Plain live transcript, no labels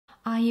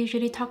I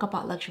usually talk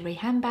about luxury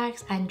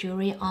handbags and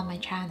jewelry on my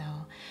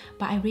channel,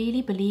 but I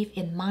really believe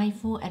in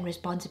mindful and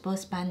responsible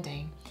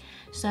spending.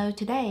 So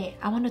today,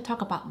 I want to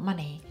talk about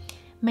money,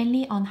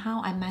 mainly on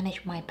how I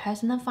manage my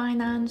personal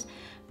finance,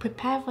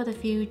 prepare for the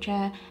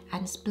future,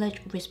 and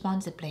splurge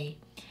responsibly.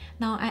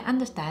 Now, I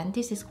understand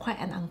this is quite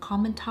an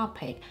uncommon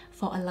topic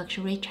for a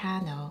luxury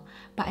channel,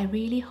 but I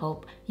really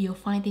hope you'll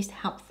find this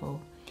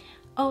helpful.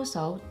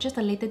 Also, just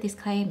a little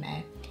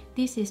disclaimer,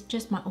 this is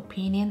just my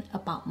opinion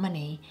about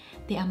money.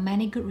 There are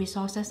many good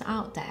resources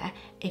out there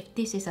if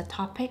this is a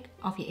topic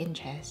of your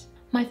interest.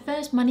 My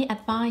first money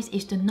advice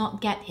is to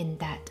not get in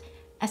debt,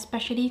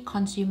 especially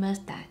consumer's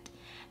debt.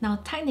 Now,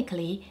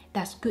 technically,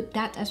 that's good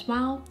debt as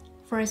well.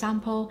 For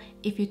example,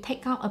 if you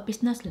take out a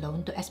business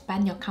loan to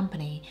expand your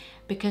company,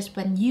 because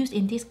when used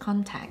in this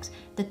context,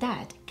 the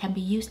debt can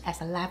be used as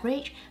a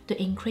leverage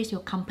to increase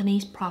your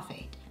company's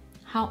profit.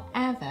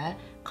 However,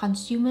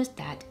 consumer's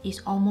debt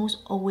is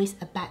almost always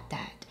a bad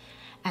debt,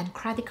 and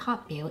credit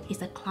card bill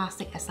is a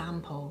classic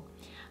example.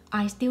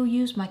 I still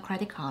use my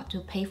credit card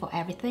to pay for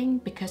everything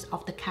because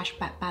of the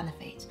cashback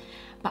benefits,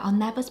 but I'll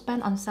never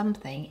spend on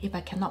something if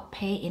I cannot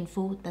pay in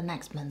full the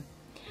next month.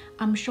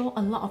 I'm sure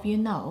a lot of you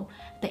know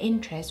the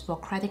interest for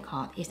credit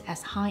card is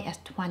as high as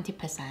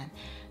 20%.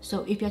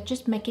 So if you're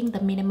just making the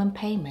minimum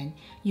payment,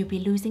 you'll be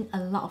losing a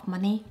lot of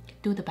money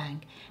to the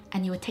bank,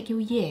 and it will take you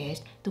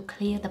years to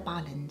clear the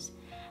balance.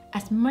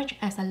 As much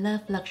as I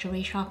love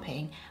luxury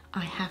shopping,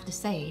 I have to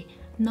say,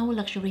 no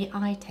luxury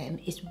item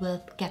is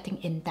worth getting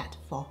in debt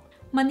for.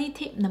 Money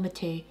tip number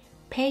 2,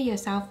 pay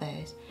yourself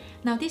first.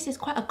 Now, this is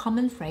quite a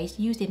common phrase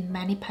used in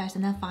many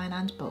personal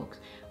finance books,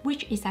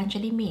 which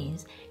essentially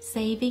means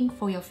saving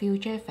for your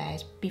future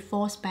first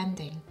before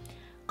spending.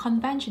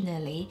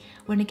 Conventionally,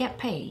 when we get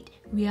paid,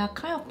 we are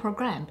kind of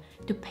programmed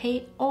to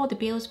pay all the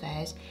bills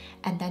first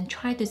and then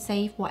try to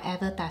save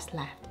whatever that's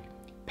left.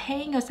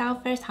 Paying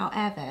yourself first,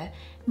 however,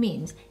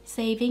 means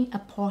saving a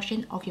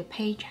portion of your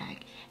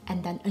paycheck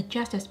and then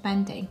adjust your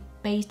spending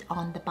based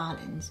on the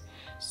balance.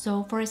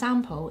 So for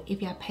example,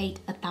 if you are paid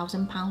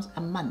 £1,000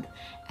 a month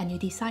and you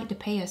decide to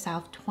pay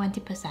yourself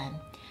 20%,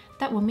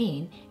 that will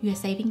mean you are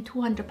saving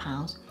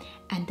 £200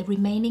 and the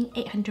remaining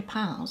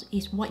 £800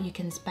 is what you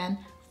can spend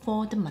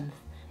for the month.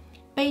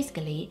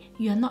 Basically,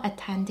 you are not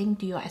attending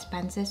to your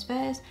expenses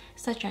first,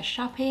 such as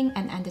shopping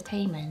and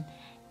entertainment.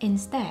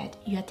 Instead,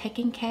 you are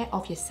taking care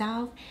of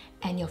yourself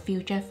and your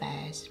future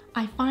first.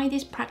 I find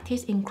this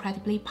practice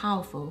incredibly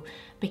powerful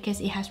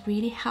because it has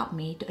really helped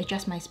me to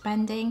adjust my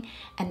spending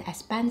and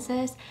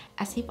expenses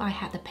as if I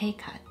had a pay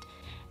cut.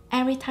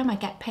 Every time I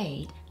get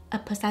paid, a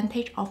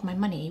percentage of my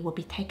money will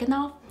be taken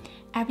off.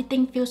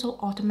 Everything feels so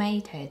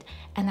automated,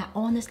 and I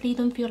honestly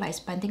don't feel like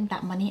spending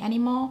that money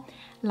anymore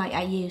like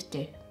I used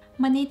to.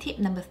 Money tip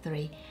number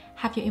 3,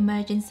 have your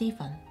emergency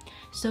fund.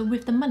 So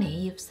with the money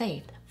you've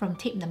saved from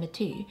tip number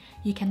 2,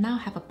 you can now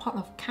have a pot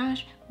of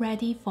cash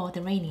ready for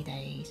the rainy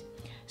days.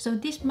 So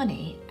this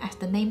money, as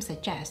the name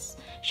suggests,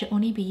 should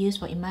only be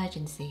used for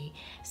emergency,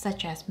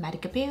 such as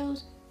medical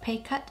bills, pay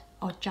cut,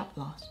 or job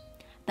loss.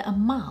 The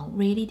amount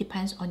really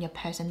depends on your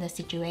personal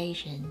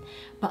situation,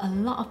 but a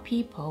lot of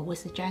people would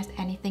suggest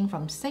anything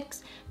from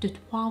 6 to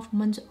 12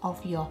 months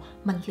of your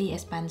monthly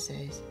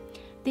expenses.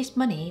 This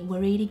money will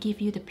really give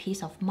you the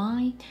peace of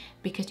mind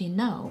because you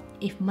know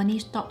if money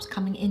stops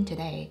coming in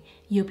today,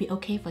 you'll be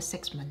okay for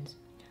 6 months.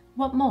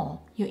 What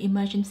more, your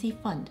emergency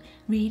fund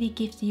really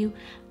gives you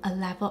a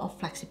level of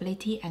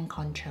flexibility and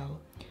control.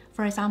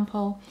 For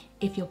example,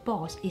 if your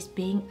boss is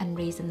being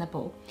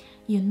unreasonable,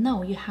 you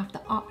know you have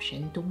the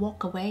option to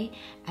walk away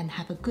and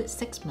have a good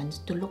 6 months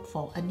to look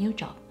for a new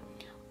job.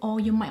 Or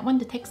you might want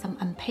to take some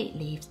unpaid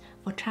leaves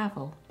for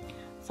travel.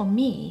 For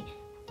me,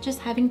 just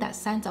having that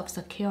sense of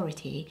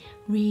security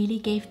really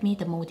gave me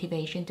the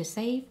motivation to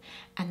save,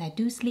 and I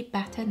do sleep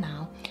better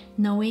now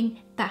knowing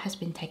that has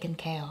been taken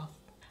care of.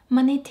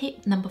 Money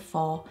tip number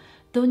 4,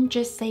 don't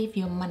just save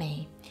your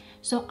money.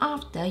 So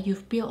after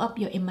you've built up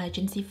your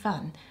emergency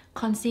fund,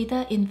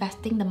 consider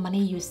investing the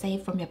money you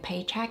save from your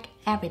paycheck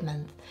every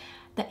month.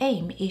 The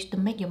aim is to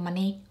make your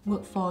money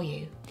work for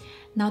you.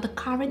 Now, the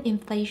current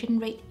inflation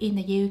rate in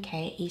the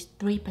UK is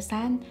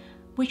 3%,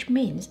 which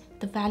means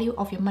the value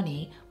of your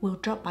money will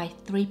drop by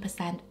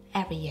 3%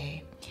 every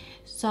year.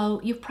 So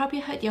you've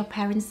probably heard your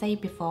parents say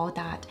before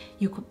that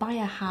you could buy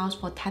a house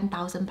for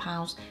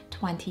 £10,000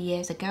 20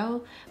 years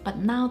ago, but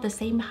now the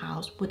same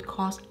house would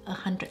cost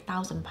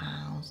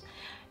 £100,000.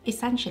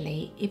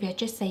 Essentially, if you're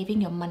just saving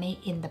your money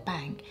in the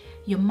bank,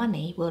 your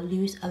money will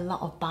lose a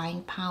lot of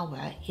buying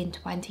power in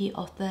 20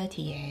 or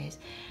 30 years,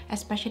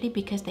 especially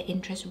because the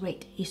interest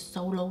rate is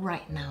so low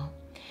right now.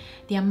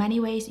 There are many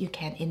ways you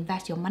can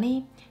invest your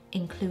money,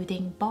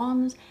 including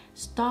bonds,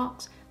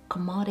 stocks,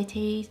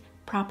 commodities,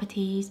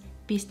 properties,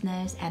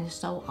 business, and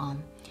so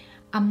on.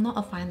 I'm not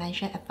a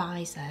financial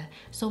advisor,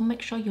 so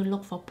make sure you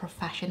look for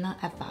professional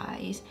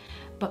advice.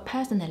 But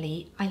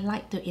personally, I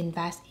like to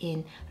invest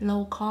in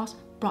low-cost,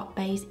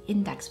 broad-based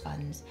index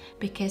funds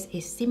because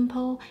it's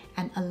simple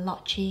and a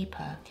lot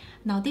cheaper.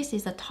 Now, this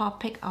is a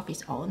topic of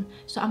its own,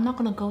 so I'm not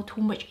going to go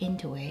too much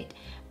into it.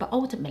 But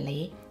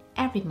ultimately,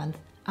 every month,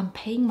 I'm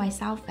paying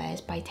myself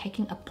first by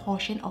taking a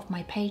portion of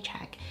my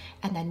paycheck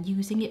and then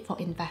using it for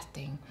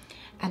investing.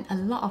 And a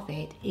lot of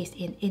it is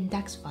in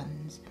index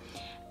funds.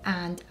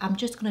 And I'm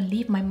just going to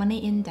leave my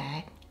money in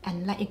there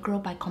and let it grow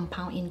by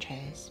compound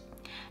interest.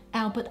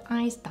 Albert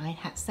Einstein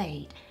had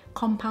said,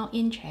 compound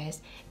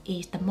interest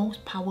is the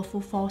most powerful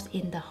force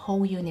in the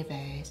whole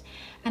universe,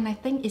 and I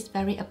think it's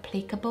very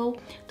applicable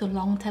to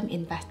long-term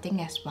investing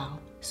as well.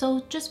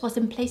 So just for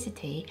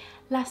simplicity,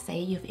 let's say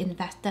you've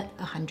invested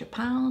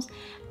 £100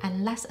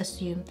 and let's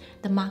assume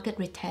the market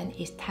return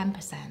is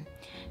 10%.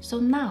 So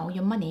now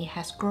your money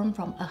has grown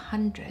from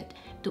 £100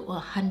 to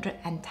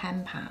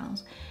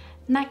 £110.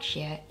 Next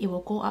year it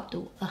will go up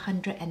to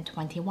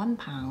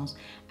 £121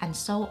 and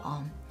so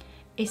on.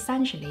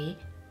 Essentially,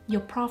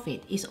 your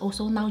profit is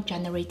also now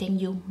generating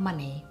you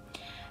money.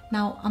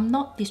 Now, I'm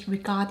not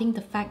disregarding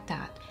the fact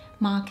that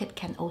market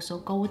can also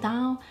go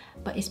down,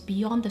 but it's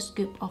beyond the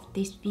scope of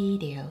this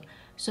video.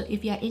 So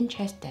if you are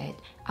interested,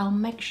 I'll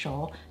make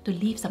sure to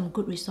leave some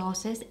good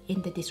resources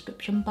in the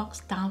description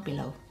box down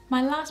below.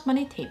 My last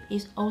money tip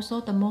is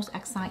also the most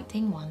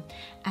exciting one,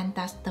 and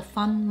that's the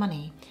fun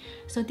money.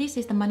 So this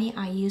is the money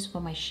I use for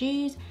my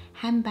shoes,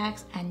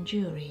 handbags and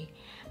jewelry.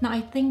 Now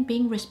I think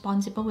being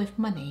responsible with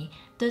money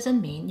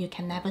doesn't mean you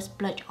can never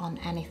splurge on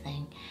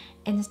anything.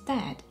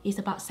 Instead, it's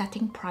about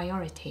setting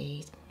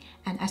priorities.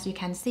 And as you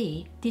can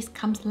see, this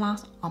comes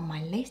last on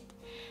my list.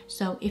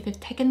 So if you've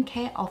taken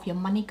care of your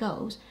money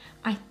goals,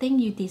 I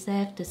think you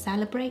deserve to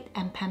celebrate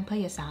and pamper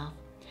yourself.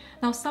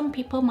 Now some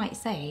people might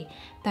say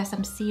there's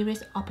some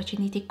serious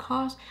opportunity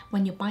cost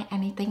when you buy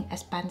anything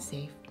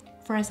expensive.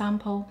 For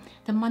example,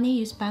 the money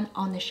you spend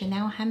on a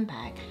Chanel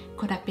handbag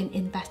could have been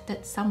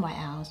invested somewhere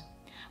else.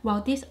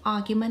 While this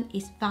argument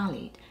is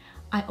valid,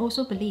 I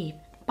also believe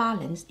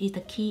balance is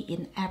the key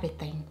in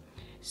everything.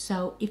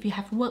 So if you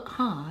have worked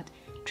hard,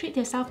 treat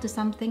yourself to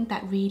something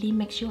that really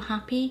makes you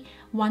happy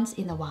once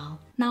in a while.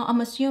 Now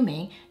I'm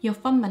assuming your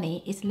fun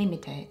money is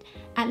limited.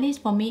 At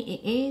least for me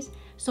it is.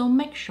 So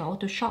make sure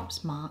to shop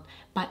smart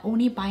by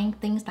only buying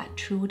things that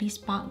truly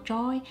spark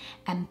joy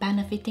and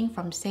benefiting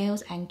from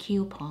sales and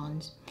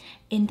coupons.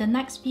 In the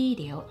next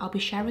video, I'll be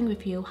sharing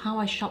with you how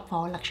I shop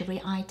for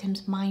luxury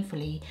items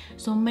mindfully,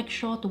 so make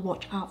sure to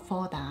watch out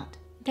for that.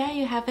 There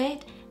you have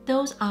it.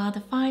 Those are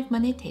the 5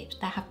 money tips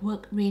that have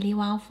worked really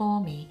well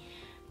for me.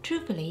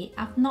 Truthfully,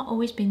 I've not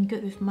always been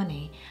good with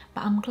money,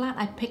 but I'm glad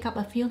I picked up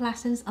a few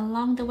lessons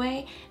along the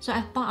way, so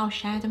I thought I'll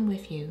share them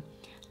with you.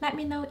 Let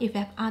me know if you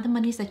have other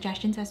money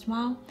suggestions as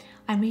well.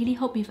 I really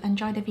hope you've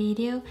enjoyed the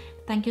video.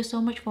 Thank you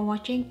so much for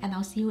watching and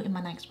I'll see you in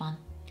my next one.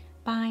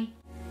 Bye!